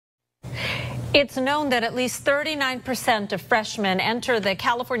It's known that at least 39% of freshmen enter the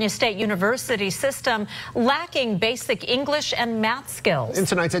California State University system lacking basic English and math skills. In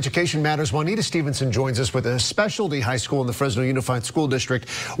tonight's Education Matters, Juanita Stevenson joins us with a specialty high school in the Fresno Unified School District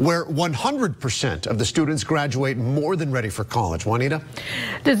where 100% of the students graduate more than ready for college. Juanita?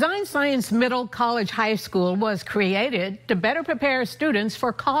 Design Science Middle College High School was created to better prepare students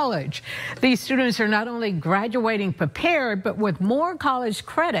for college. These students are not only graduating prepared, but with more college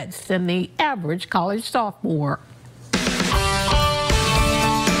credits than the average college sophomore.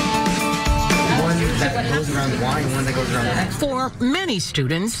 That goes around the Y and one that goes around the X. For many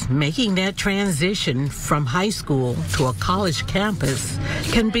students, making that transition from high school to a college campus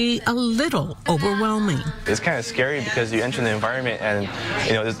can be a little overwhelming. It's kind of scary because you enter the environment and,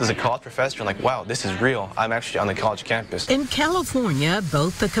 there's a college professor and like, wow, this is real. I'm actually on the college campus. In California,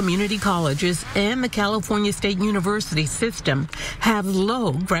 both the community colleges and the California State University system have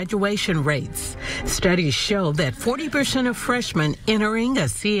low graduation rates. Studies show that 40% of freshmen entering a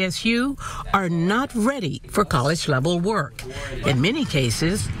CSU are not ready for college-level work. In many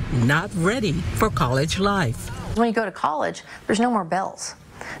cases, not ready for college life. When you go to college, there's no more bells.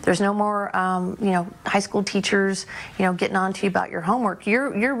 There's no more, high school teachers, getting on to you about your homework.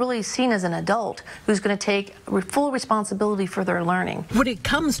 You're really seen as an adult who's going to take full responsibility for their learning. When it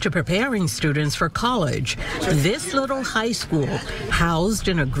comes to preparing students for college, this little high school, housed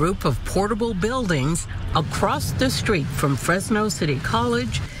in a group of portable buildings across the street from Fresno City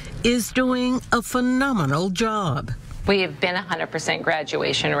College, is doing a phenomenal job. We have been 100%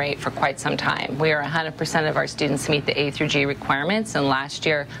 graduation rate for quite some time. We are 100% of our students meet the A through G requirements, and last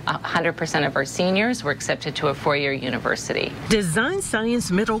year 100% of our seniors were accepted to a four-year university. Design Science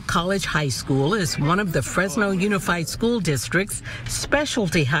Middle College High School is one of the Fresno Unified School District's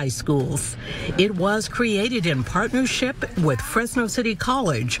specialty high schools. It was created in partnership with Fresno City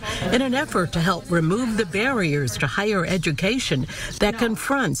College in an effort to help remove the barriers to higher education that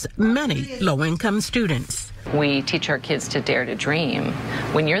confronts many low-income students. We teach our kids to dare to dream.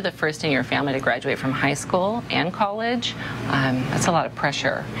 When you're the first in your family to graduate from high school and college, that's a lot of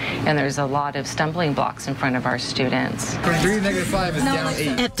pressure, and there's a lot of stumbling blocks in front of our students. 3 - 5 is down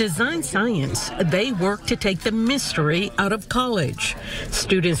 8. At Design Science, they work to take the mystery out of college.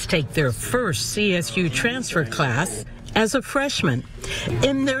 Students take their first CSU transfer class as a freshman.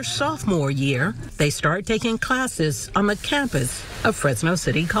 In their sophomore year, they start taking classes on the campus of Fresno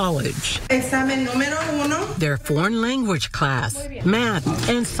City College. Examen número 1. Their foreign language class, math,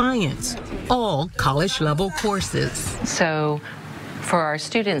 and science, all college-level courses. So for our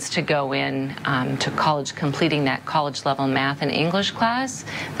students to go in to college completing that college-level math and English class,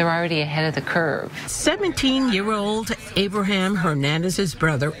 they're already ahead of the curve. 17-year-old Abraham Hernandez's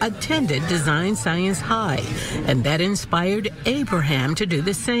brother attended Design Science High, and that inspired Abraham to do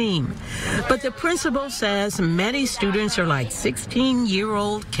the same. But the principal says many students are like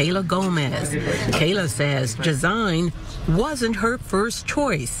 16-year-old Kayla Gomez. Kayla says design wasn't her first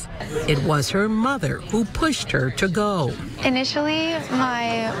choice. It was her mother who pushed her to go. Initially,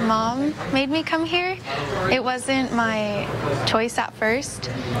 my mom made me come here. It wasn't my choice at first.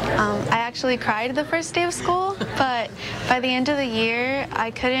 I actually cried the first day of school, but by the end of the year, I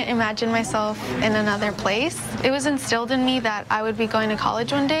couldn't imagine myself in another place. It was instilled in me that I would be going to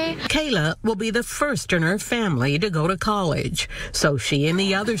college one day. Kayla will be the first in her family to go to college, so she and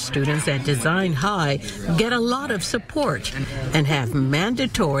the other students at Design High get a lot of support and have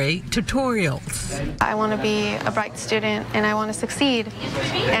mandatory tutorials. I want to be a bright student and I want to succeed,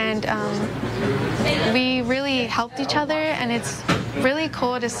 and we really helped each other, and it's really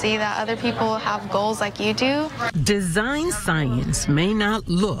cool to see that other people have goals like you do. Design Science may not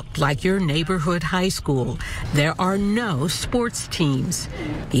look like your neighborhood high school. There are no sports teams,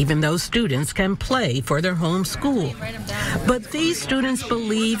 even though students can play for their home school. But these students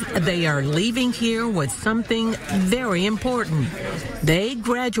believe they are leaving here with something very important. They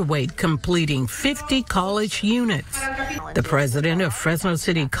graduate completing 50 college units. The president of Fresno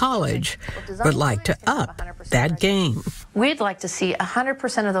City College would like to up that game. We'd like to see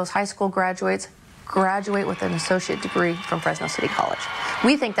 100% of those high school graduates graduate with an associate degree from Fresno City College.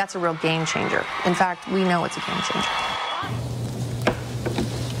 We think that's a real game changer. In fact, we know it's a game changer.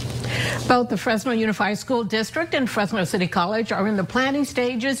 Both the Fresno Unified School District and Fresno City College are in the planning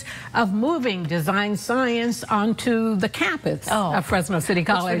stages of moving Design Science onto the campus of Fresno City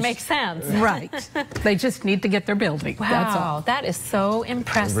College. Which would make sense. Right. They just need to get their building. Wow, that's all. That is so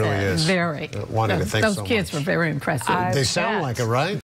impressive. It really is. Very. Wanted to thank those so kids much. were very impressive. They sound like it, right?